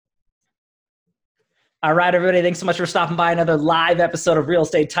All right, everybody. Thanks so much for stopping by another live episode of Real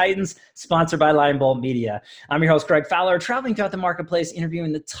Estate Titans, sponsored by Lion Bolt Media. I'm your host, Greg Fowler, traveling throughout the marketplace,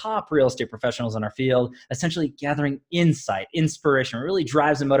 interviewing the top real estate professionals in our field, essentially gathering insight, inspiration, what really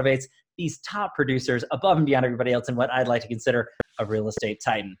drives and motivates these top producers above and beyond everybody else in what I'd like to consider a real estate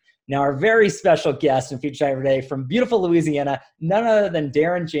titan. Now, our very special guest and feature today from beautiful Louisiana, none other than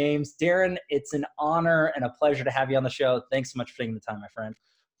Darren James. Darren, it's an honor and a pleasure to have you on the show. Thanks so much for taking the time, my friend.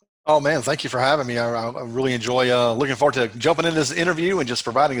 Oh man, thank you for having me. I really enjoy looking forward to jumping into this interview and just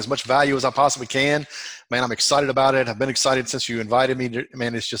providing as much value as I possibly can. Man, I'm excited about it. I've been excited since you invited me.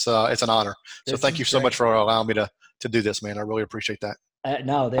 Man, it's just it's an honor. So thank you so much for allowing me to do this, man. I really appreciate that.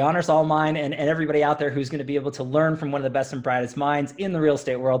 No, the honor's all mine and everybody out there who's going to be able to learn from one of the best and brightest minds in the real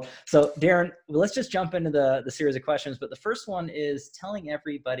estate world. So Darren, let's just jump into the series of questions. But the first one is telling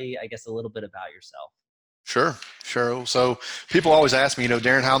everybody, I guess, a little bit about yourself. Sure. So people always ask me,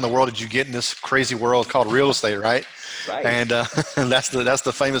 Darren, how in the world did you get in this crazy world called real estate, right? Right. And that's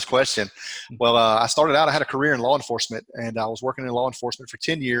the famous question. Well, I started out, I had a career in law enforcement, and I was working in law enforcement for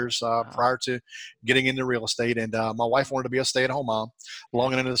 10 years prior to getting into real estate. And my wife wanted to be a stay-at-home mom.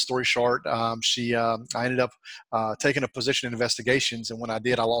 Long and end of the story short, I ended up taking a position in investigations, and when I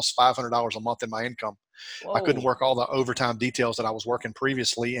did, I lost $500 a month in my income. Whoa. I couldn't work all the overtime details that I was working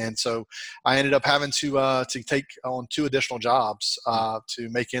previously, and so I ended up having to take on 2 additional jobs to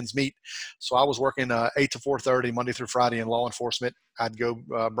make ends meet. So I was working 8 to 4:30 Monday through Friday in law enforcement. I'd go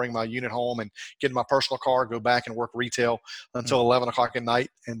bring my unit home and get in my personal car, go back and work retail until 11 o'clock at night.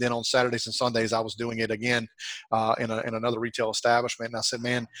 And then on Saturdays and Sundays, I was doing it again in another retail establishment. And I said,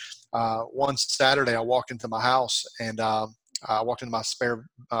 man, one Saturday I walked into my house and I walked into my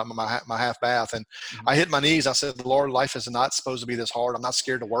my half bath, and I hit my knees. I said, Lord, life is not supposed to be this hard. I'm not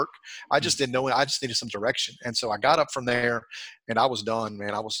scared to work. I just didn't know it. I just needed some direction. And so I got up from there and I was done,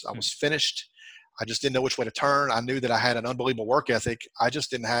 man. I was finished. I just didn't know which way to turn. I knew that I had an unbelievable work ethic. I just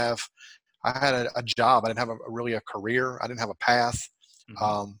didn't have, I had a job. I didn't have really a career. I didn't have a path.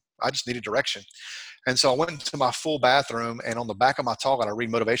 I just needed direction. And so I went into my full bathroom, and on the back of my toilet, I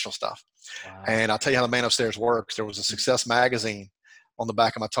read motivational stuff. Wow. And I'll tell you how the man upstairs works. There was a Success magazine on the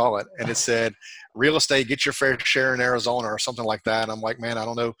back of my toilet, and it said, real estate, get your fair share in Arizona, or something like that. And I'm like, man, I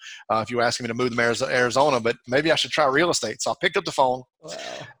don't know if you were asking me to move to Arizona, but maybe I should try real estate. So I picked up the phone,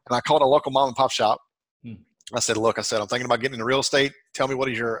 and I called a local mom and pop shop. I said, look, I'm thinking about getting into real estate. Tell me, what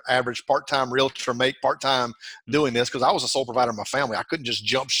is your average part-time realtor make part-time doing this? Because I was a sole provider of my family. I couldn't just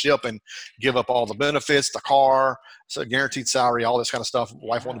jump ship and give up all the benefits, the car, so guaranteed salary, all this kind of stuff.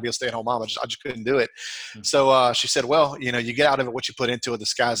 Wife wanted to be a stay-at-home mom. I just couldn't do it. So she said, well, you get out of it what you put into it. The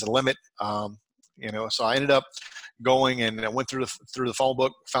sky's the limit. So I ended up going and I went through the phone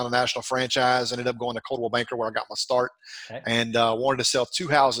book, found a national franchise, ended up going to Coldwell Banker where I got my start, and wanted to sell 2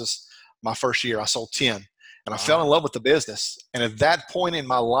 houses my first year. I sold 10. And I fell in love with the business. And at that point in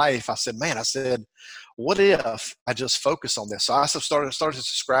my life, I said, what if I just focus on this? So I started to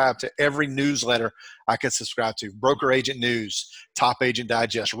subscribe to every newsletter I could subscribe to, Broker Agent News, Top Agent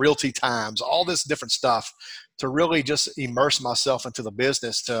Digest, Realty Times, all this different stuff, to really just immerse myself into the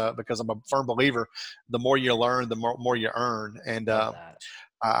business because I'm a firm believer, the more you learn, the more you earn. And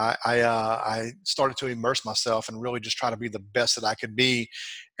I started to immerse myself and really just try to be the best that I could be,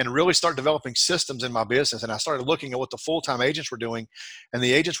 and really start developing systems in my business. And I started looking at what the full-time agents were doing, and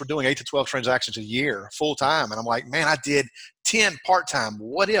the agents were doing 8 to 12 transactions a year full-time. And I'm like, man, I did 10 part-time.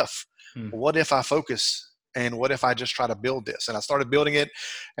 What if I focus? And what if I just try to build this? And I started building it.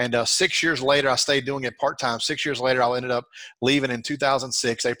 And 6 years later, I stayed doing it part-time. 6 years later, I ended up leaving in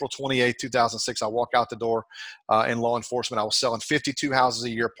 2006, April 28th, 2006. I walked out the door in law enforcement. I was selling 52 houses a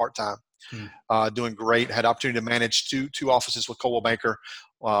year part-time, doing great. Had opportunity to manage two offices with Coldwell Banker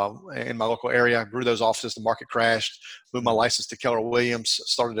in my local area. I grew those offices. The market crashed. Moved my license to Keller Williams.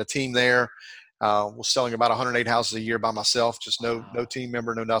 Started a team there. Was selling about 108 houses a year by myself, just no team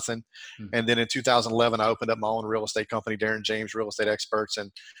member, no nothing. And then in 2011, I opened up my own real estate company, Darren James Real Estate Experts,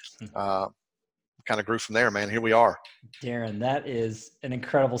 and kind of grew from there, man. Here we are. Darren, that is an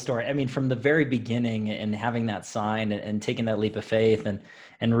incredible story. I mean, from the very beginning and having that sign and taking that leap of faith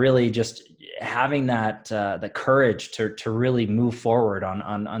and really just having that the courage to really move forward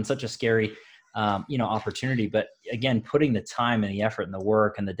on such a scary opportunity. But again, putting the time and the effort and the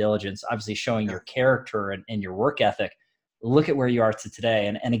work and the diligence, obviously showing your character and your work ethic. Look at where you are to today.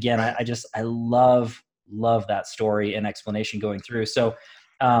 And again, I love that story and explanation going through. So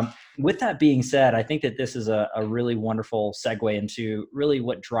with that being said, I think that this is a really wonderful segue into really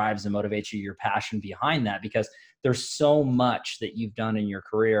what drives and motivates you, your passion behind that, because there's so much that you've done in your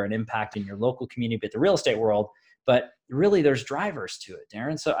career and impact in your local community, but the real estate world but really there's drivers to it,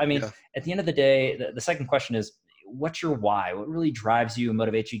 Darren. So, I mean, Yeah. at the end of the day, the second question is, what's your why? What really drives you and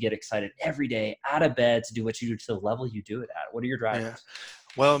motivates you, get excited every day out of bed to do what you do to the level you do it at? What are your Yeah. drivers?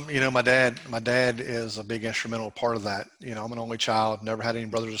 Well, my dad is a big instrumental part of that. I'm an only child, never had any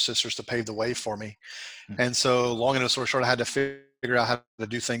brothers or sisters to pave the way for me. Hmm. And so long and story short, I had to figure out how to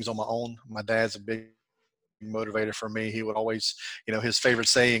do things on my own. My dad's a big motivator for me. He would always, his favorite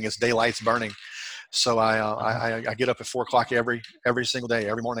saying is daylight's burning. So Uh-huh. I get up at 4 o'clock every single day,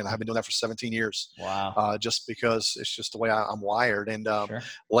 every morning. I've been doing that for 17 years, Wow. just because it's just the way I'm wired. And Sure.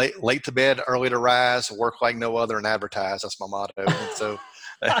 late to bed, early to rise, work like no other, and advertise. That's my motto. And so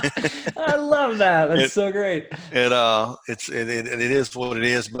I love that. That's it so great. it is what it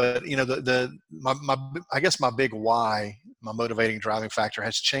is. But I guess my big why, my motivating driving factor,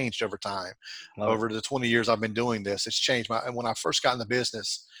 has changed over time. Love it. Over the 20 years I've been doing this, it's changed. When I first got in the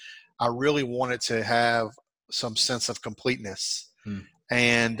business, I really wanted to have some sense of completeness. Hmm.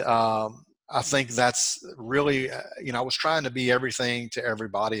 And I think that's really, I was trying to be everything to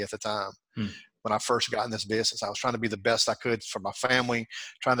everybody at the time. Hmm. When I first got in this business, I was trying to be the best I could for my family,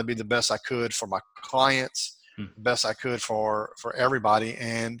 trying to be the best I could for my clients, Hmm. the best I could for everybody.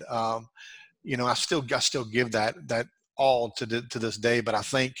 And, I still give that all to this day. But I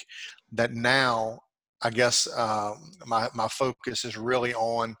think that now, I guess, my focus is really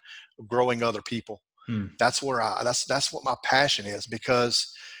on growing other people. Hmm. That's what my passion is,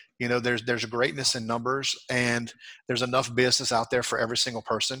 because there's greatness in numbers, and there's enough business out there for every single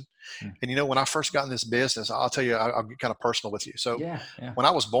person. Hmm. And when I first got in this business, I'll tell you, I'll get kind of personal with you. So Yeah. Yeah. when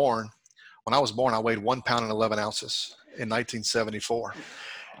I was born, I weighed 1 pound and 11 ounces in 1974.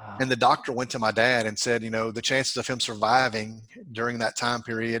 Wow. And the doctor went to my dad and said, the chances of him surviving during that time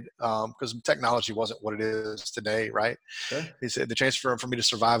period, because technology wasn't what it is today, right? Sure. He said the chance for me to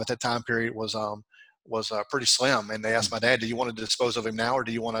survive at that time period was pretty slim. And they asked Hmm. my dad, "Do you want to dispose of him now, or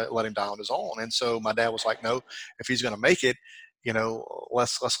do you want to let him die on his own?" And so my dad was like, "No, if he's going to make it,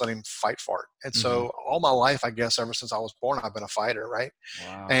 let's let him fight for it." And Hmm. so all my life, I guess, ever since I was born, I've been a fighter, right?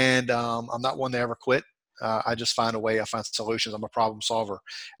 Wow. And I'm not one to ever quit. I just find a way. I find solutions. I'm a problem solver,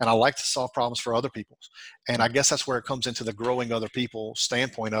 and I like to solve problems for other people. And Hmm. I guess that's where it comes into the growing other people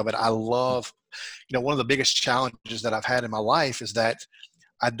standpoint of it. I love, one of the biggest challenges that I've had in my life is that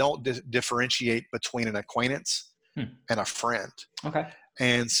I don't differentiate between an acquaintance Hmm. and a friend. Okay.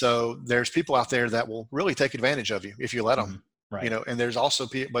 And so there's people out there that will really take advantage of you if you let them. Hmm. Right. And there's also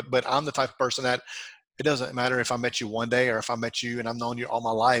people, but I'm the type of person that it doesn't matter if I met you one day or if I met you and I've known you all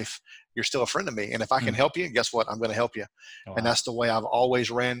my life, you're still a friend of me. And if I can Hmm. help you, guess what? I'm going to help you. And Wow. that's the way I've always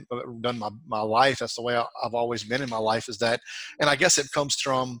done my life. That's the way I've always been in my life, is that, and I guess it comes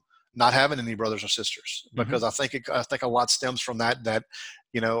from not having any brothers or sisters, because Hmm. I think a lot stems from that,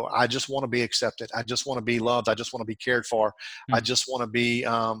 I just want to be accepted. I just want to be loved. I just want to be cared for. I Hmm. just want to be,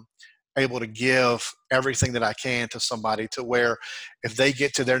 able to give everything that I can to somebody, to where if they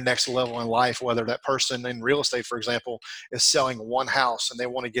get to their next level in life, whether that person in real estate, for example, is selling one house and they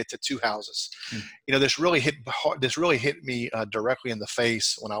want to get to two houses. Hmm. This really hit me directly in the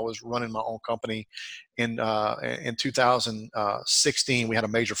face when I was running my own company in 2016. We had a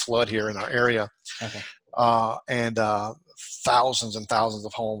major flood here in our area, Okay. and thousands and thousands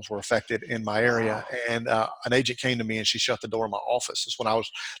of homes were affected in my area. Wow. And an agent came to me and she shut the door of my office.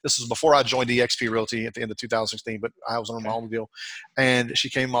 This was before I joined EXP Realty at the end of 2016, but I was on my Okay. own deal. And she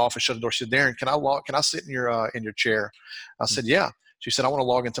came in my office, shut the door. She said, "Darren, can I sit in your chair?" I Hmm. said, "Yeah." She said, "I want to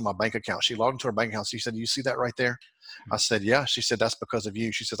log into my bank account." She logged into her bank account. She said, "Do you see that right there?" Hmm. I said, "Yeah." She said, "That's because of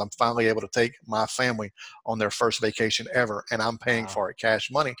you." She says, "I'm finally able to take my family on their first vacation ever, and I'm paying Wow. for it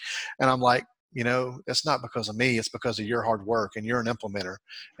cash money." And I'm like, it's not because of me. It's because of your hard work, and you're an implementer,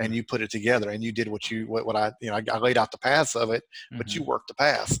 Hmm. and you put it together, and you did what I, I laid out the paths of it, but you Hmm. worked the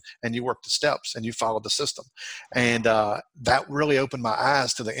path, and you worked the steps, and you followed the system. And Wow. that really opened my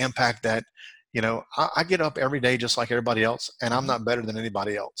eyes to the impact that, I get up every day just like everybody else, and I'm Hmm. not better than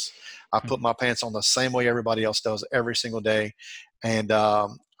anybody else. I Hmm. put my pants on the same way everybody else does every single day. And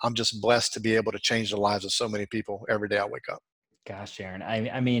I'm just blessed to be able to change the lives of so many people every day I wake up. Gosh, Sharon.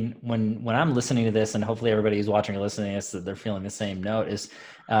 I mean, when I'm listening to this, and hopefully everybody who's watching or listening to this, that they're feeling the same note, is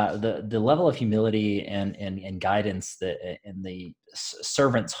the level of humility and guidance that in the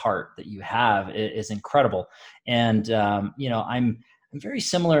servant's heart that you have is incredible. And I'm very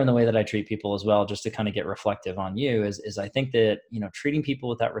similar in the way that I treat people as well. Just to kind of get reflective on you, is I think that treating people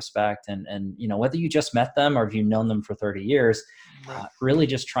with that respect, and whether you just met them or if you've known them for 30 years, Right. really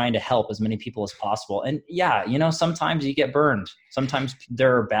just trying to help as many people as possible. And yeah, sometimes you get burned. Sometimes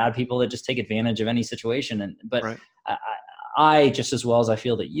there are bad people that just take advantage of any situation. But Right. I, I just as well as I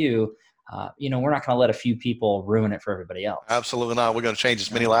feel that we're not going to let a few people ruin it for everybody else. Absolutely not. We're going to change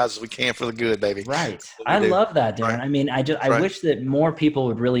as many lives as we can for the good, baby. Right. We I do. love that, Darren. Right. I mean, I Right. wish that more people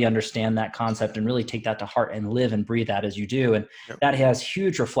would really understand that concept and really take that to heart and live and breathe that as you do. And Yep. that has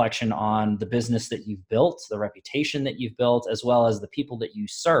huge reflection on the business that you've built, the reputation that you've built, as well as the people that you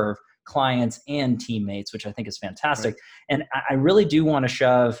serve, clients and teammates, which I think is fantastic. Right. And I really do want to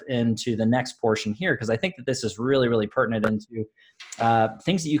shove into the next portion here, because I think that this is really, really pertinent into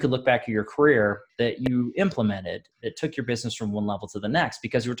things that you could look back at your career that you implemented that took your business from one level to the next.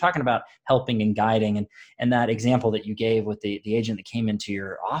 Because you were talking about helping and guiding, and that example that you gave with the agent that came into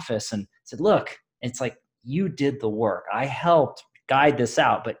your office and said, look, it's like, you did the work. I helped guide this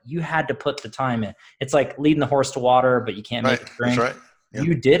out, but you had to put the time in. It's like leading the horse to water, but you can't make it drink. That's right. Yep.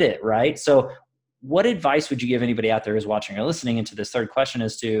 You did it, right? So what advice would you give anybody out there who's watching or listening into this third question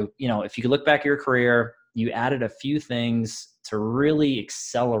as to, if you could look back at your career, you added a few things to really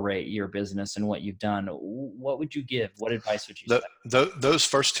accelerate your business and what you've done, what would you give? What advice would you say? Those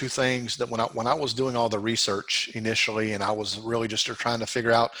first two things, that when I was doing all the research initially, and I was really just trying to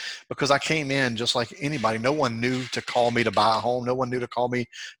figure out, because I came in just like anybody, no one knew to call me to buy a home. No one knew to call me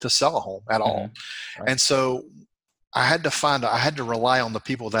to sell a home at all. Right. And so I had to rely on the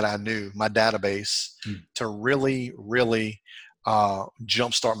people that I knew, my database, to really, really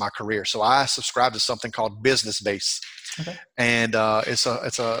jumpstart my career. So I subscribed to something called Business Base. Okay. And it's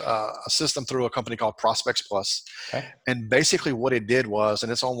a system through a company called Prospects Plus. Okay. And basically what it did was,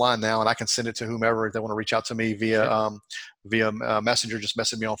 and it's online now, and I can send it to whomever they want to reach out to me via Messenger. Just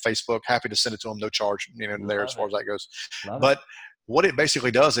message me on Facebook. Happy to send it to them, no charge, there as far as that goes. But what it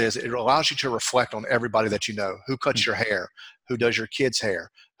basically does is it allows you to reflect on everybody that you know. Who cuts your hair? Who does your kids' hair?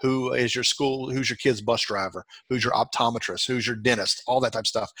 Who is your school? Who's your kid's bus driver? Who's your optometrist? Who's your dentist? All that type of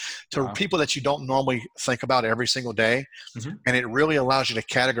stuff. To people that you don't normally think about every single day. Mm-hmm. And it really allows you to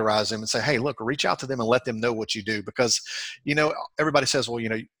categorize them and say, hey, look, reach out to them and let them know what you do. Because, everybody says, well,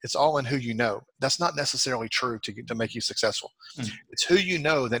 it's all in who you know. That's not necessarily true to make you successful. Mm-hmm. It's who you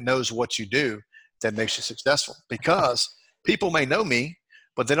know that knows what you do that makes you successful. Because people may know me,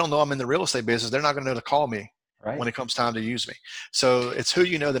 but they don't know I'm in the real estate business. They're not going to know to call me when it comes time to use me. So it's who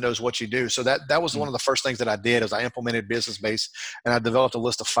you know that knows what you do. So that was one of the first things that I did, is I implemented Business Base, and I developed a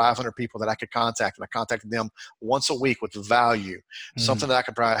list of 500 people that I could contact, and I contacted them once a week with value, something that I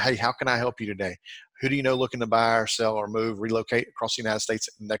could provide. Hey, how can I help you today? Who do you know looking to buy or sell or move, relocate across the United States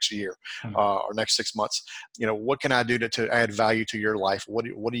next year or next 6 months? What can I do to add value to your life? What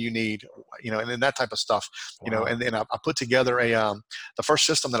do you need? And then that type of stuff. And then I put together the first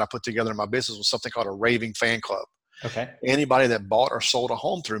system that I put together in my business was something called a raving fan club. Okay. Anybody that bought or sold a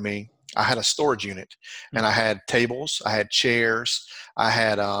home through me, I had a storage unit, and I had tables, I had chairs,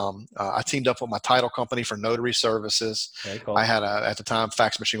 I teamed up with my title company for notary services. Very cool. I had at the time,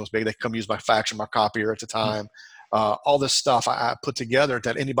 fax machine was big. They could come use my fax or my copier at the time. All this stuff I put together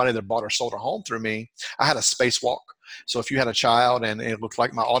that anybody that bought or sold a home through me, I had a spacewalk. So if you had a child and it looked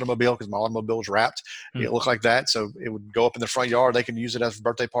like my automobile, because my automobile was wrapped, it looked like that. So it would go up in the front yard. They can use it as a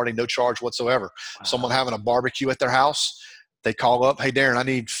birthday party, no charge whatsoever. Wow. Someone having a barbecue at their house, they call up, hey, Darren, I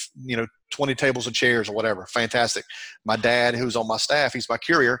need, 20 tables and chairs or whatever. Fantastic. My dad, who's on my staff, he's my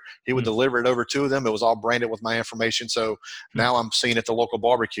courier. He would deliver it over to them. It was all branded with my information. So now I'm seeing at the local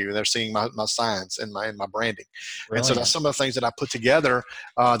barbecue. They're seeing my signs and my branding. Brilliant. And so that's some of the things that I put together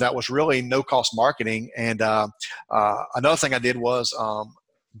that was really no-cost marketing. And another thing I did was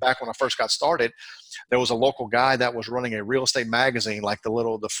back when I first got started, there was a local guy that was running a real estate magazine, like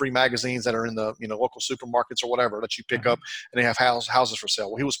the free magazines that are in the local supermarkets or whatever that you pick up, and they have houses for sale.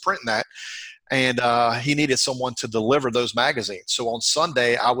 Well, he was printing that, and he needed someone to deliver those magazines. So on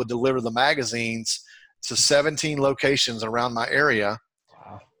Sunday, I would deliver the magazines to 17 locations around my area.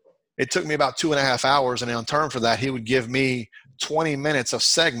 Wow. It took me about 2.5 hours, and in turn for that, he would give me 20 minutes of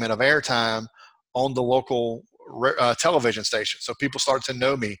segment of airtime on the local television station. So people started to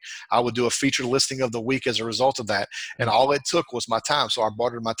know me. I would do a featured listing of the week as a result of that. And all it took was my time. So I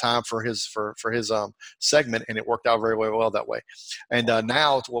bartered my time for his segment, and it worked out very, very well that way. And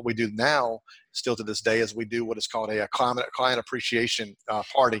now what we do now, still to this day, is we do what is called a client appreciation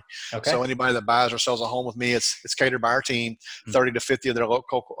party. Okay. So anybody that buys or sells a home with me, it's catered by our team, 30 to 50 of their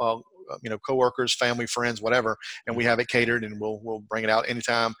local coworkers, family, friends, whatever. And we have it catered, and we'll bring it out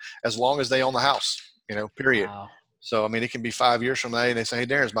anytime, as long as they own the house. Period. Wow. So, it can be 5 years from now, and they say, hey,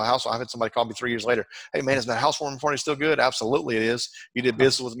 Darren, is my house? I've had somebody call me 3 years later. Hey, man, is my housewarming party still good? Absolutely it is. You did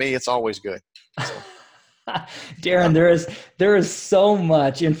business with me. It's always good. So. Darren, there is so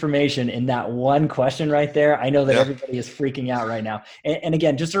much information in that one question right there. I know that everybody is freaking out right now. And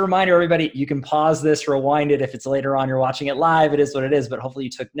again, just a reminder, everybody, you can pause this, rewind it. If it's later on, you're watching it live, it is what it is, but hopefully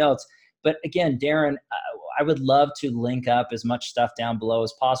you took notes. But again, Darren, I would love to link up as much stuff down below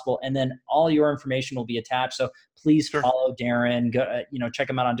as possible, and then all your information will be attached. So please Sure. follow Darren. Go, check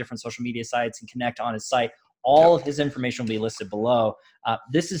him out on different social media sites and connect on his site. Yep. All of his information will be listed below.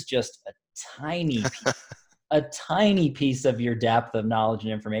 This is just a tiny piece of your depth of knowledge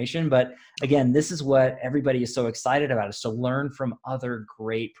and information. But again, this is what everybody is so excited about, is to learn from other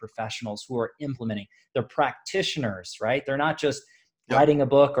great professionals who are implementing. They're practitioners, right? They're not just writing a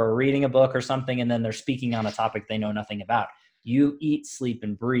book or reading a book or something, and then they're speaking on a topic they know nothing about. You eat, sleep,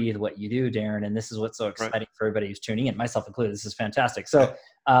 and breathe what you do, Darren. And this is what's so exciting for everybody who's tuning in, myself included. This is fantastic. So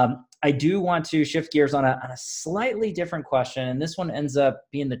I do want to shift gears on a slightly different question. And this one ends up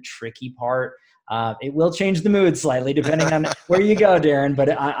being the tricky part. It will change the mood slightly depending on where you go, Darren, but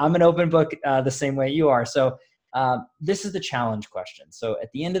I'm an open book the same way you are. So this is the challenge question. So at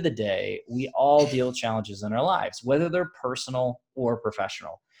the end of the day, we all deal with challenges in our lives, whether they're personal or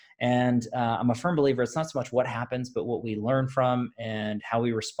professional. And I'm a firm believer it's not so much what happens, but what we learn from and how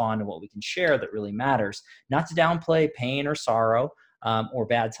we respond and what we can share that really matters. Not to downplay pain or sorrow or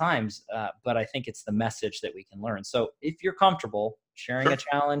bad times, but I think it's the message that we can learn. So if you're comfortable sharing a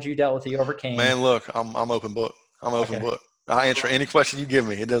challenge you dealt with, you overcame. Man, look, I'm open book. I'm open book. I answer any question you give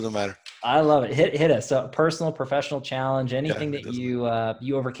me. It doesn't matter. I love it. Hit us. So personal, professional challenge, anything that you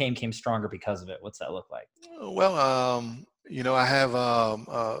overcame, came stronger because of it. What's that look like? Well, I have,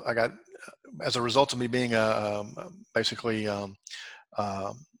 I got, as a result of me being basically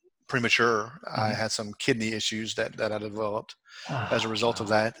premature, I had some kidney issues that I developed as a result of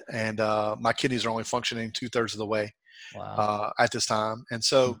that. And my kidneys are only functioning 2/3 of the way at this time. And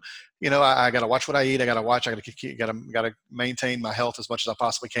so, I got to watch what I eat. I got to maintain my health as much as I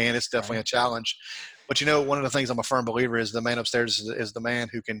possibly can. It's definitely a challenge. But, one of the things I'm a firm believer is the man upstairs is the man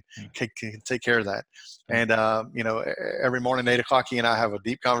who can take care of that. And, every morning, 8 o'clock, he and I have a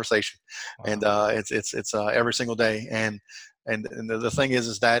deep conversation. And it's every single day. And the thing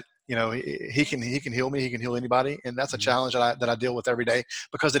is that, he can heal me. He can heal anybody. And that's a challenge that I deal with every day,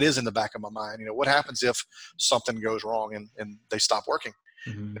 because it is in the back of my mind. What happens if something goes wrong and they stop working?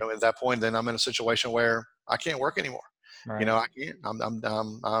 At that point, then I'm in a situation where I can't work anymore. Right. I can't.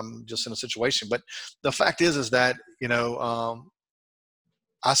 I'm just in a situation. But the fact is that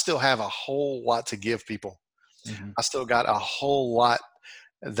I still have a whole lot to give people. I still got a whole lot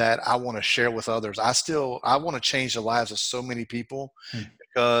that I want to share with others. I want to change the lives of so many people,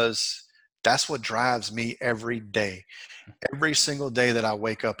 because that's what drives me every day. Every single day that I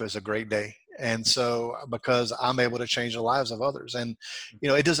wake up is a great day. And so, because I'm able to change the lives of others. And,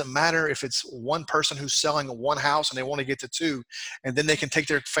 it doesn't matter if it's one person who's selling one house and they want to get to 2, and then they can take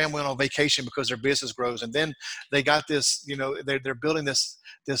their family on vacation because their business grows. And then they got this, they're building this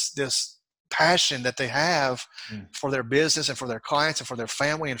passion that they have for their business and for their clients and for their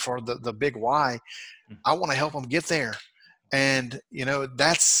family and for the big why. I want to help them get there. And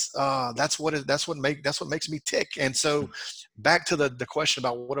that's what makes me tick. And so back to the question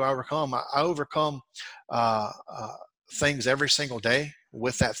about what do I overcome? I overcome things every single day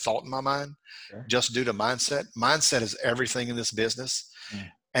with that thought in my mind, just due to mindset. Mindset is everything in this business.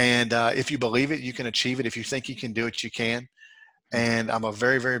 And if you believe it, you can achieve it. If you think you can do it, you can. And I'm a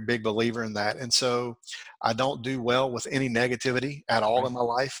very, very big believer in that. And so I don't do well with any negativity at all in my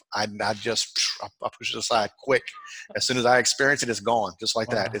life. I push it aside quick. As soon as I experience it, it's gone, just like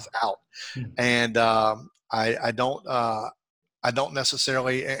that. It's out. And I don't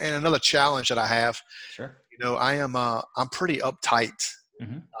necessarily. And another challenge that I have, I'm pretty uptight.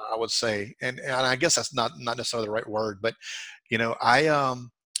 I would say, and I guess that's not necessarily the right word, but I'm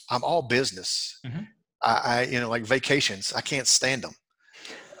all business. I like vacations, I can't stand them.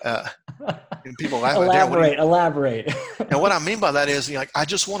 And people laugh. Elaborate. And what I mean by that is, I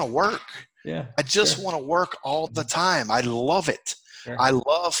just want to work. I just want to work all the time. I love it. I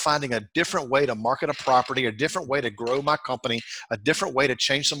love finding a different way to market a property, a different way to grow my company, a different way to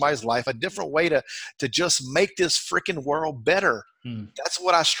change somebody's life, a different way to just make this freaking world better. That's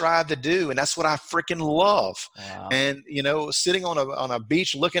what I strive to do, and that's what I freaking love. And sitting on a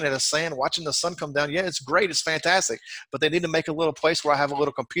beach, looking at the sand, watching the sun come down, it's great, it's fantastic. But they need to make a little place where I have a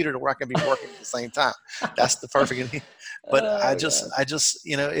little computer to where I can be working at the same time. That's the perfect. But I just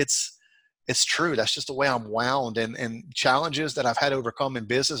it's true. That's just the way I'm wound. And challenges that I've had to overcome in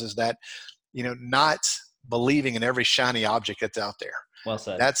business is that, not believing in every shiny object that's out there. Well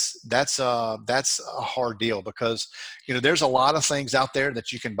said. That's a hard deal, because, there's a lot of things out there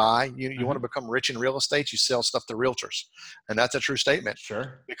that you can buy. You want to become rich in real estate, you sell stuff to realtors. And that's a true statement.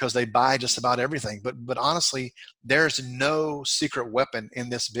 Sure. Because they buy just about everything. But honestly, there's no secret weapon in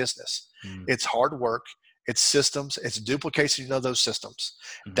this business. It's hard work. it's systems, it's duplication of those systems.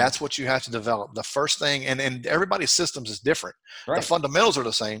 Mm-hmm. That's what you have to develop. The first thing, and everybody's systems is different. The Right. fundamentals are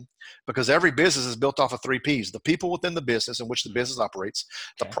the same because every business is built off of three P's: the people within the business in which the business operates,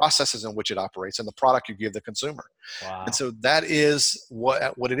 the Okay. processes in which it operates, and the product you give the consumer. And Wow. so that is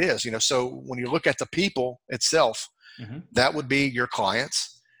what it is. So when you look at the people itself, Mm-hmm. that would be your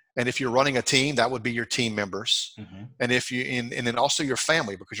clients. And if you're running a team, that would be your team members. Mm-hmm. And if you and then also your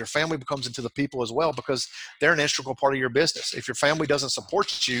family, because your family becomes into the people as well, because they're an integral part of your business. If your family doesn't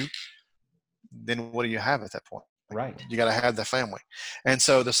support you, then what do you have at that point? Right. You got to have the family. And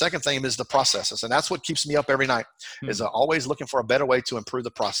so the second thing is the processes. And that's what keeps me up every night is always looking for a better way to improve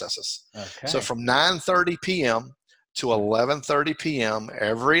the processes. So Okay. from 9:30 p.m. to 11:30 p.m.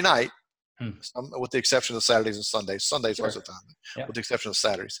 every night, with the exception of Saturdays and Sundays. Sundays Sure. most of the time, Yep. with the exception of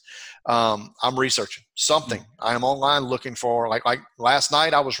Saturdays. I'm researching something. I am online looking for, like last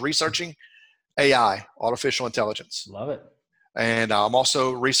night I was researching AI, artificial intelligence. Love it. And I'm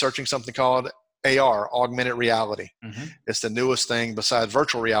also researching something called AR, augmented reality. Mm-hmm. It's the newest thing besides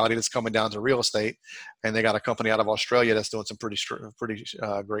virtual reality that's coming down to real estate. And they got a company out of Australia that's doing some pretty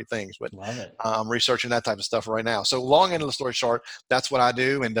great things. But Love it. I'm researching that type of stuff right now. So long end of the story short, that's what I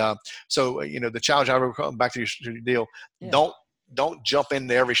do. And so, the challenge, I will come back to your deal. Yeah. Don't jump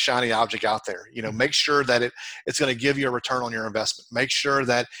into every shiny object out there. Make sure that it's going to give you a return on your investment. Make sure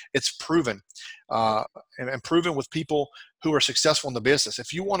that it's proven and proven with people who are successful in the business.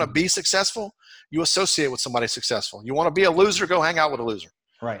 If you want to be successful, you associate with somebody successful. You want to be a loser, go hang out with a loser.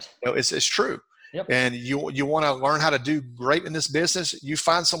 Right. It's true. Yep. And you want to learn how to do great in this business, you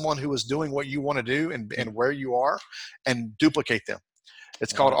find someone who is doing what you want to do and where you are and duplicate them.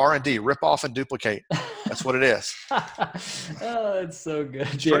 It's called R&D, rip off and duplicate. That's what it is. Oh, that's so good,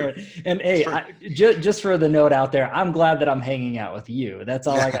 Darren. And hey, just for the note out there, I'm glad that I'm hanging out with you. That's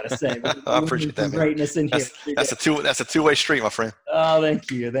all I got to say. I appreciate that, man. Greatness in here. That's a two-way street, my friend. Oh,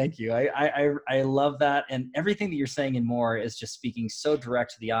 thank you. I love that, and everything that you're saying and more is just speaking so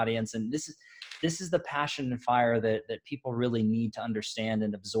direct to the audience. And this is the passion and fire that people really need to understand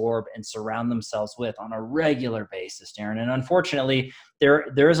and absorb and surround themselves with on a regular basis, Darren. And unfortunately,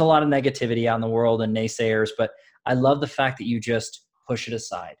 there is a lot of negativity out in the world and naysayers, but I love the fact that you just push it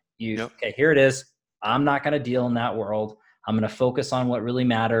aside. Okay, here it is. I'm not going to deal in that world. I'm going to focus on what really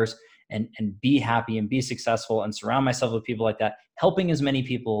matters and be happy and be successful and surround myself with people like that, helping as many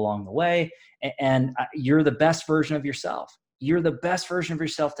people along the way. And you're the best version of yourself. You're the best version of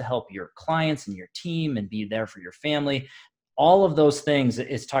yourself to help your clients and your team and be there for your family. All of those things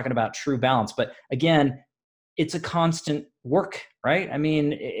is talking about true balance. But again, it's a constant work, right? I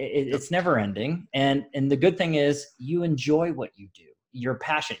mean, it's never ending. And the good thing is you enjoy what you do. You're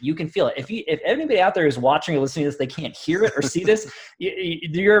passionate. You can feel it. If anybody out there is watching or listening to this, they can't hear it or see this,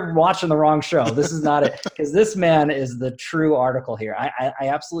 you're watching the wrong show. This is not it. Because this man is the true article here. I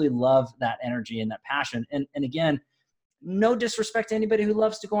absolutely love that energy and that passion. And again, no disrespect to anybody who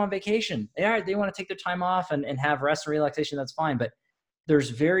loves to go on vacation. They want to take their time off and have rest and relaxation. That's fine. But there's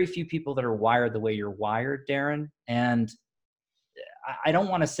very few people that are wired the way you're wired, Darren. And I don't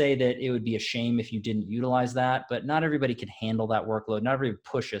want to say that it would be a shame if you didn't utilize that, but not everybody can handle that workload. Not everybody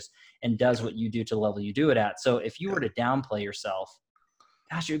pushes and does what you do to the level you do it at. So if you were to downplay yourself,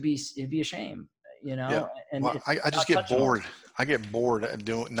 gosh, it'd be a shame, Yeah. And well, I just get bored. I get bored at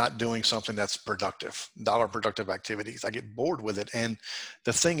not doing something that's productive, productive activities. I get bored with it. And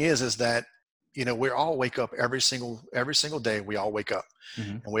the thing is that, we all wake up every single day. We all wake up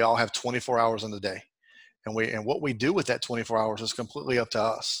and we all have 24 hours in the day. And what we do with that 24 hours is completely up to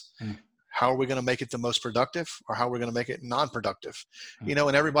us. How are we going to make it the most productive, or how are we going to make it non-productive?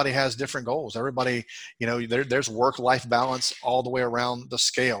 And everybody has different goals. Everybody, there's work-life balance all the way around the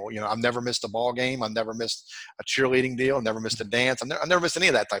scale. I've never missed a ball game. I've never missed a cheerleading deal. I've never missed a dance. I've never missed any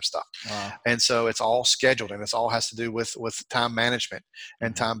of that type of stuff. Wow. And so it's all scheduled, and it's all has to do with time management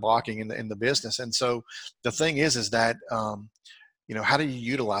and time blocking in the business. And so the thing is that, how do you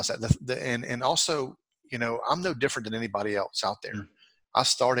utilize that? And also, I'm no different than anybody else out there. I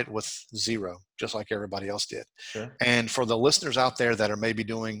started with zero, just like everybody else did. Sure. And for the listeners out there that are maybe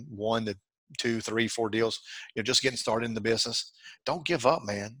doing 1 to 2, 3, 4 deals, just getting started in the business, don't give up,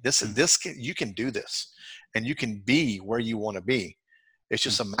 man. You can do this, and you can be where you want to be. It's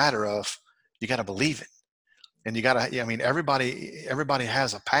just a matter of, you got to believe it. And you got to, everybody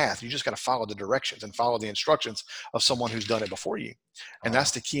has a path. You just got to follow the directions and follow the instructions of someone who's done it before you. And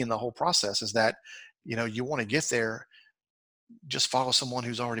that's the key in the whole process, is that, you want to get there, just follow someone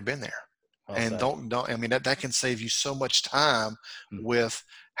who's already been there. And don't, that can save you so much time with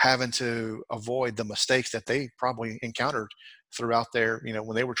having to avoid the mistakes that they probably encountered throughout their,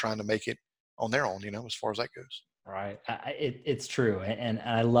 when they were trying to make it on their own, as far as that goes. Right. It's true. And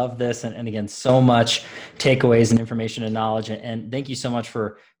I love this. And again, so much takeaways and information and knowledge. And thank you so much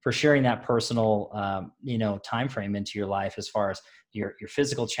for sharing that personal, time frame into your life as far as your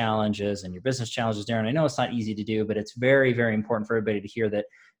physical challenges and your business challenges, Darren. I know it's not easy to do, but it's very, very important for everybody to hear that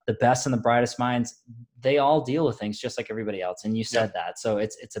the best and the brightest minds, they all deal with things just like everybody else. And you said that. So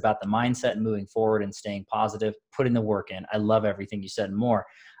it's about the mindset and moving forward and staying positive, putting the work in. I love everything you said and more.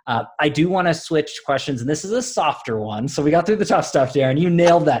 I do want to switch questions, and this is a softer one. So we got through the tough stuff, Darren. You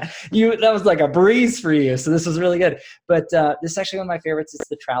nailed that. That was like a breeze for you. So this was really good. But this is actually one of my favorites. It's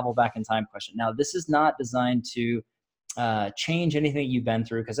the travel back in time question. Now, this is not designed to change anything you've been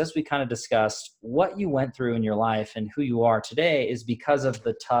through, because as we kind of discussed, what you went through in your life and who you are today is because of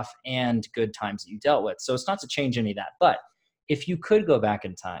the tough and good times that you dealt with. So it's not to change any of that. But if you could go back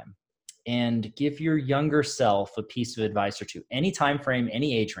in time and give your younger self a piece of advice or two, any time frame,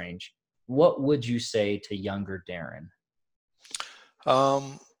 any age range, what would you say to younger Darren?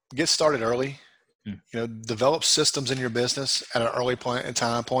 Get started early. Develop systems in your business at an early point in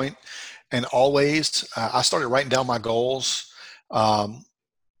time point. And always, I started writing down my goals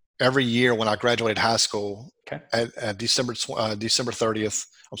every year when I graduated high school. Okay. At December 30th.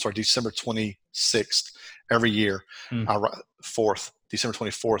 I'm sorry, December 26th every year. December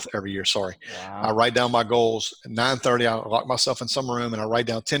 24th every year. Sorry. Wow. I write down my goals at 9:30. I lock myself in some room and I write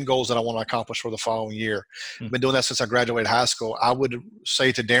down 10 goals that I want to accomplish for the following year. I've been doing that since I graduated high school. I would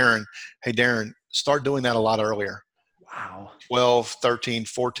say to Darren, hey, Darren, start doing that a lot earlier. Wow. 12, 13,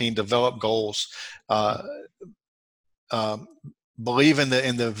 14, develop goals. Believe in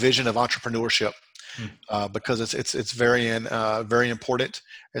the vision of entrepreneurship. Because it's very important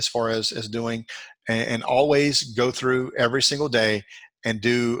as far as doing, and always go through every single day and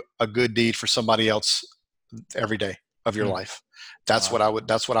do a good deed for somebody else every day of your life. That's what I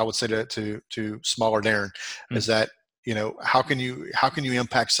would say to smaller Darren, is that, how can you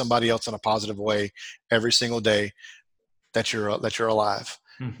impact somebody else in a positive way every single day that you're alive.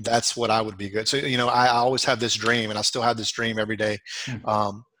 That's what I would be good. So, I always have this dream, and I still have this dream every day,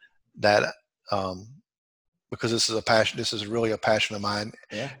 because this is really a passion of mine.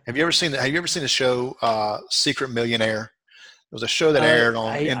 Yeah. Have you ever seen the show, Secret Millionaire? It was a show that aired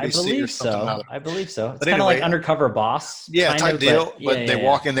on NBC or something. I believe so. It's But kind of anyway, like Undercover Boss. Yeah, type deal. But they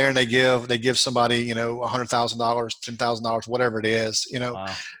walk in there and they give somebody, $100,000, $10,000, whatever it is.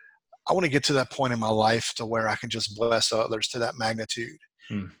 Wow. I want to get to that point in my life to where I can just bless others to that magnitude,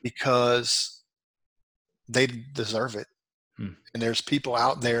 because they deserve it. And there's people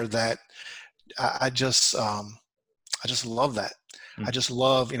out there that I just love that. I just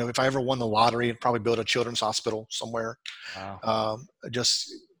love, if I ever won the lottery, I'd probably build a children's hospital somewhere. Wow.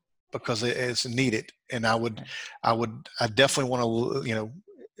 Just because it's needed. And I definitely want to,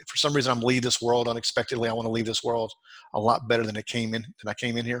 for some reason I'm leave this world unexpectedly. I want to leave this world a lot better than I came in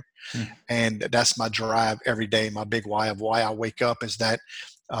here. And that's my drive every day. My big why of why I wake up is that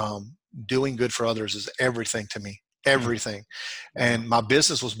doing good for others is everything to me. Everything. And my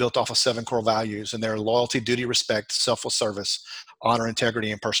business was built off of 7 core values, and they're loyalty, duty, respect, selfless service, honor, integrity,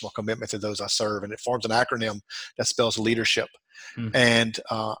 and personal commitment to those I serve. And it forms an acronym that spells leadership. And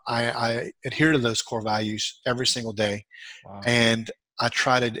I adhere to those core values every single day. Wow. And I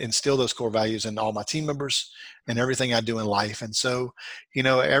try to instill those core values in all my team members and everything I do in life. And so,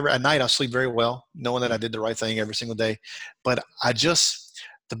 at night I sleep very well, knowing that I did the right thing every single day. But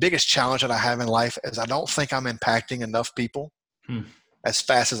the biggest challenge that I have in life is I don't think I'm impacting enough people as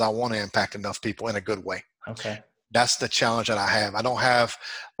fast as I want to impact enough people in a good way. Okay. That's the challenge that I have. I don't have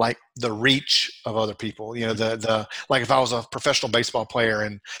like the reach of other people. Like if I was a professional baseball player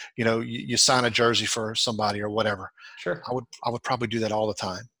and, you sign a jersey for somebody or whatever, Sure. I would probably do that all the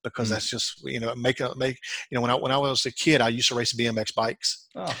time, because that's just, when I was a kid, I used to race BMX bikes.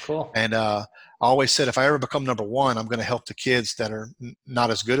 Oh, cool. And, I always said, if I ever become number one, I'm going to help the kids that are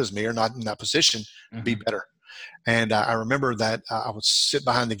not as good as me or not in that position be better. And I remember that I would sit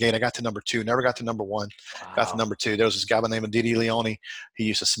behind the gate. I got to number 2, never got to number 1, got to number 2. There was this guy by the name of Didi Leone. He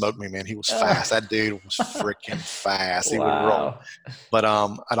used to smoke me, man. He was fast. That dude was freaking fast. He would roll. But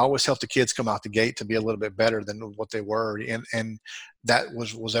I'd always help the kids come out the gate to be a little bit better than what they were. And that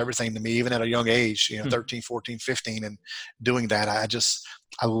was everything to me, even at a young age, 13, 14, 15. And doing that,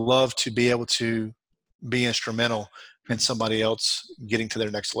 I love to be able to be instrumental in somebody else getting to their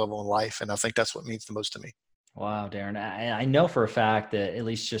next level in life. And I think that's what means the most to me. Wow, Darren. I know for a fact that, at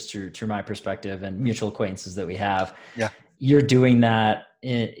least just through my perspective and mutual acquaintances that we have, you're doing that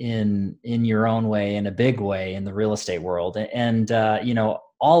in your own way, in a big way, in the real estate world. And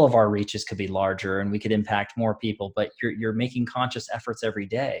all of our reaches could be larger and we could impact more people, but you're making conscious efforts every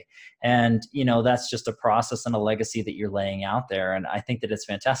day. And that's just a process and a legacy that you're laying out there. And I think that it's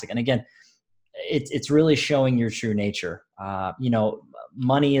fantastic. And again, it's really showing your true nature.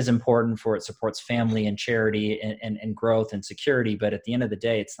 Money is important, for it supports family and charity and growth and security. But at the end of the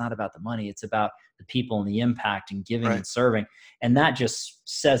day, it's not about the money. It's about the people and the impact and giving and serving. And that just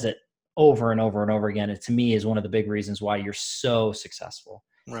says it over and over and over again. It, to me, is one of the big reasons why you're so successful.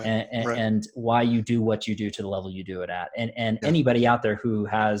 And why you do what you do to the level you do it at. And anybody out there who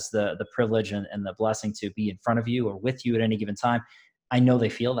has the privilege and the blessing to be in front of you or with you at any given time, I know they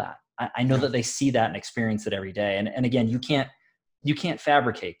feel that. I know that they see that and experience it every day. And again, you can't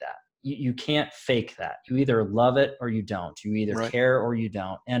fabricate that. You can't fake that. You either love it or you don't. You either care or you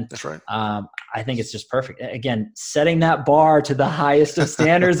don't. And that's right. I think it's just perfect. Again, setting that bar to the highest of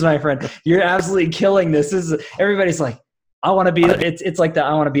standards, my friend. You're absolutely killing this. Everybody's like, I want to be, it's like the,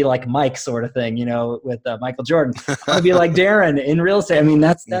 I want to be like Mike sort of thing, with Michael Jordan. I want to be like Darren in real estate. I mean,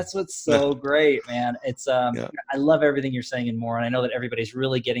 that's what's so great, man. It's, I love everything you're saying and more. And I know that everybody's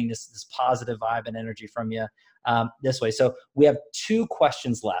really getting this positive vibe and energy from you this way. So we have 2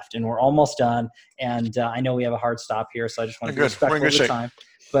 questions left and we're almost done. And I know we have a hard stop here. So I just want to be respectful of the time.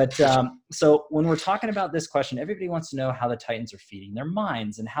 But so when we're talking about this question, everybody wants to know how the Titans are feeding their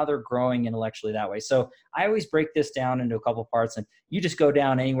minds and how they're growing intellectually that way. So I always break this down into a couple parts, and you just go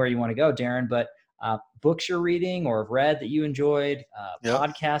down anywhere you want to go, Darren. But books you're reading or have read that you enjoyed,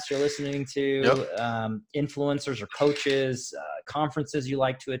 podcasts you're listening to, influencers or coaches, conferences you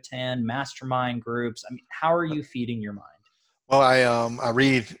like to attend, mastermind groups. I mean, how are you feeding your mind? Well, I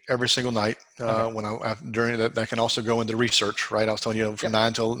read every single night when during that can also go into research, right? I was telling you from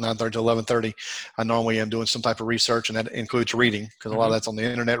 9 till 9:30 to 11:30, I normally am doing some type of research, and that includes reading because a lot of that's on the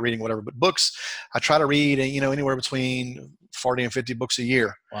internet, reading whatever. But books, I try to read, anywhere between 40 and 50 books a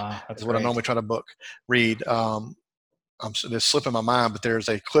year. Wow, that's what I normally try to read. It's slipping my mind, but there's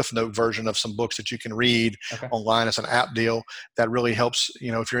a Cliff Note version of some books that you can read online. It's an app deal that really helps.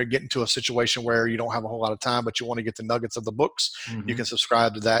 If you're getting to a situation where you don't have a whole lot of time, but you want to get the nuggets of the books, you can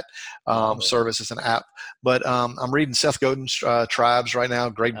subscribe to that service. It's an app. But I'm reading Seth Godin's Tribes right now.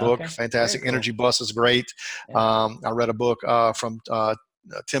 Great book, fantastic. Cool. Energy Bus is great. I read a book from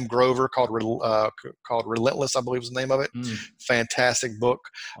Tim Grover called Relentless, I believe is the name of it. Fantastic book.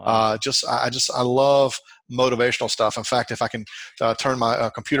 Wow. I love motivational stuff. In fact, if I can turn my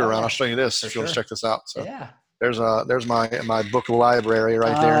computer around, I'll show you this if you want to check this out. So there's my book library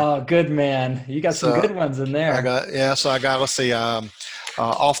right there. Oh, good man. You got some good ones in there. Let's see,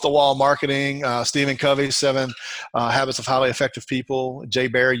 Off the Wall Marketing, Stephen Covey, 7 Habits of Highly Effective People, Jay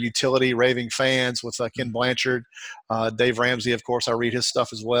Barry, Utility, Raving Fans with Ken Blanchard, Dave Ramsey, of course, I read his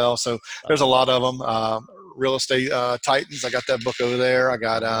stuff as well. So there's a lot of them. Real Estate Titans, I got that book over there. I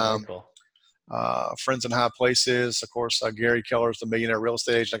got Friends in High Places, of course, Gary Keller's The Millionaire Real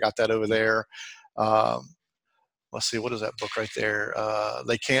Estate Agent. I got that over there. Let's see, what is that book right there?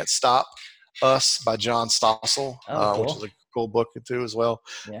 They Can't Stop Us by John Stossel, which is a cool book too as well.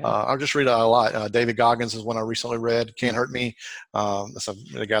 I just read a lot. David Goggins is one I recently read. Can't Hurt Me.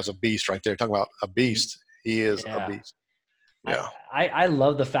 The guy's a beast right there. Talking about a beast. He is a beast. Yeah. I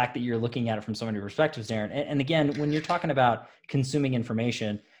love the fact that you're looking at it from so many perspectives, Darren. And again, when you're talking about consuming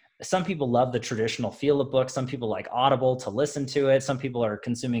information, some people love the traditional feel of books. Some people like Audible to listen to it. Some people are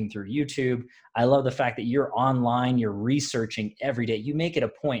consuming through YouTube. I love the fact that you're online, you're researching every day. You make it a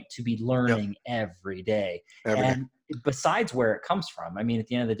point to be learning every day. Besides where it comes from, I mean, at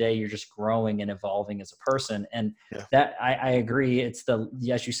the end of the day, you're just growing and evolving as a person. And that I agree. It's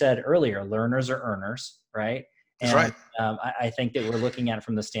as you said earlier, learners are earners, right? That's right. I think that we're looking at it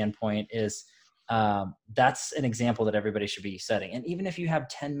from the standpoint is, that's an example that everybody should be setting. And even if you have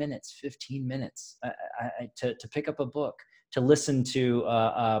 10 minutes, 15 minutes to pick up a book, to listen to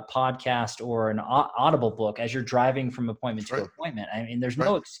a podcast or an Audible book as you're driving from appointment to appointment. I mean, there's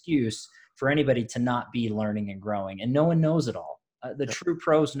no excuse for anybody to not be learning and growing, and no one knows it all. The true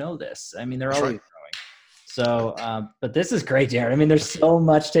pros know this. I mean, they're always growing. So, but this is great, Darren. I mean, there's so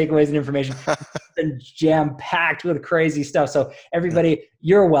much takeaways and information and jam-packed with crazy stuff. So everybody,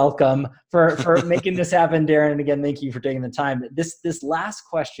 you're welcome for making this happen, Darren. And again, thank you for taking the time. This last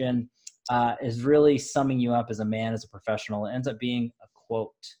question is really summing you up as a man, as a professional. It ends up being a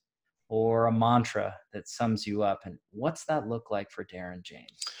quote or a mantra that sums you up. And what's that look like for Darren James?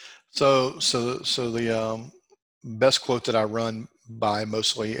 So the best quote that I run by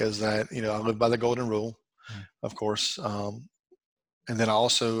mostly is that, I live by the golden rule. Of course, And then I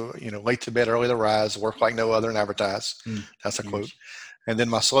also, late to bed, early to rise, work like no other and advertise. That's a quote. Huge. And then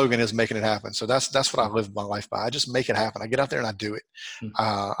my slogan is making it happen. So that's what I Mm, live my life by. I just make it happen. I get out there and I do it. mm,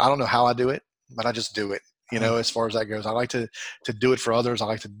 I don't know how I do it, but I just do it. mm. As far as that goes, I like to do it for others. I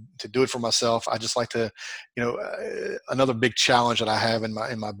like to do it for myself. I just like to, another big challenge that I have in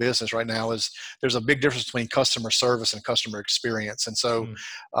my business right now is there's a big difference between customer service and customer experience. And so Mm.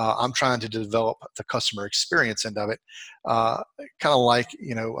 I'm trying to develop the customer experience end of it. Kind of like,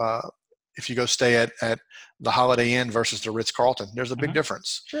 if you go stay at the Holiday Inn versus the Ritz Carlton, there's a big Mhm.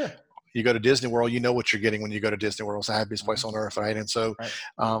 difference. Sure. You go to Disney World, you know what you're getting when you go to Disney World. It's the happiest place Mhm. on earth, right? And so Right.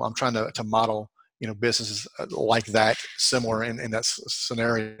 I'm trying to model, businesses like that, similar in that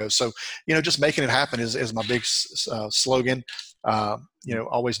scenario. So, just making it happen is my big slogan.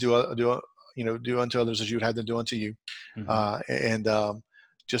 Always do unto others as you would have them do unto you, Mhm. and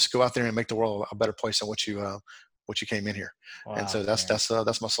just go out there and make the world a better place than what you came in here. And Wow, so that's Darren.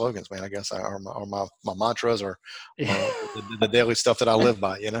 that's my slogans, man. I guess or my mantras or I, the daily stuff that I live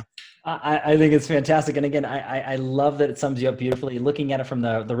by. I think it's fantastic. And again, I love that it sums you up beautifully, looking at it from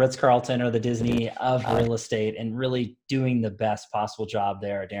the Ritz-Carlton or the Disney of real estate and really doing the best possible job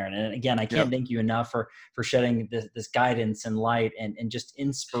there, Darren. And again, I Yep. can't thank you enough for shedding this guidance and light and just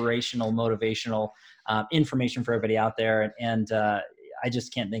inspirational, motivational information for everybody out there. And I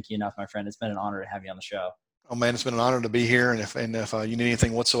just can't thank you enough, my friend. It's been an honor to have you on the show. Oh man, it's been an honor to be here. And if you need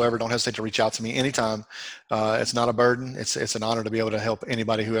anything whatsoever, don't hesitate to reach out to me anytime. It's not a burden. It's an honor to be able to help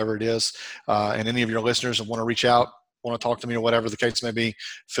anybody, whoever it is. And any of your listeners that want to reach out, want to talk to me, or whatever the case may be,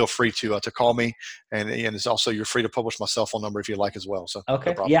 feel free to call me. And it's also, you're free to publish my cell phone number if you like as well. So no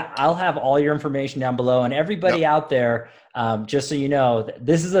Okay. problem. Yeah, I'll have all your information down below. And Yep. everybody out there, just so you know,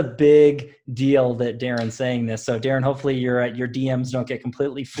 this is a big deal that Darren's saying this. So Darren, hopefully your DMs don't get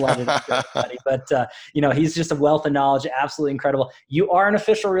completely flooded with everybody. But he's just a wealth of knowledge, absolutely incredible. You are an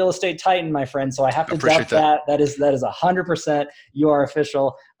official real estate titan, my friend. So I have I to appreciate duck that. that. That is 100%. You are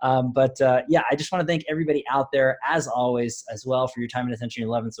official. Yeah, I just want to thank everybody out there, as always, as well, for your time and attention, your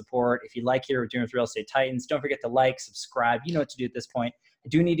love and support. If you like here, we're doing with Real Estate Titans, don't forget to like, subscribe. You know what to do at this point. I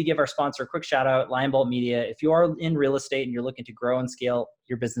do need to give our sponsor a quick shout out, Lionbolt Media. If you are in real estate and you're looking to grow and scale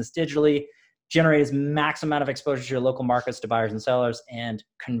your business digitally, generate as max amount of exposure to your local markets, to buyers and sellers, and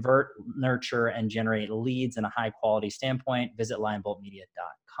convert, nurture, and generate leads in a high quality standpoint, visit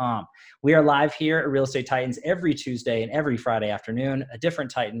lionboltmedia.com. We are live here at Real Estate Titans every Tuesday and every Friday afternoon, a different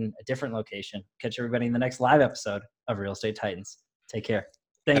Titan, a different location. Catch everybody in the next live episode of Real Estate Titans. Take care.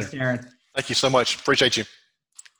 Thanks, Darren. Thank you so much. Appreciate you.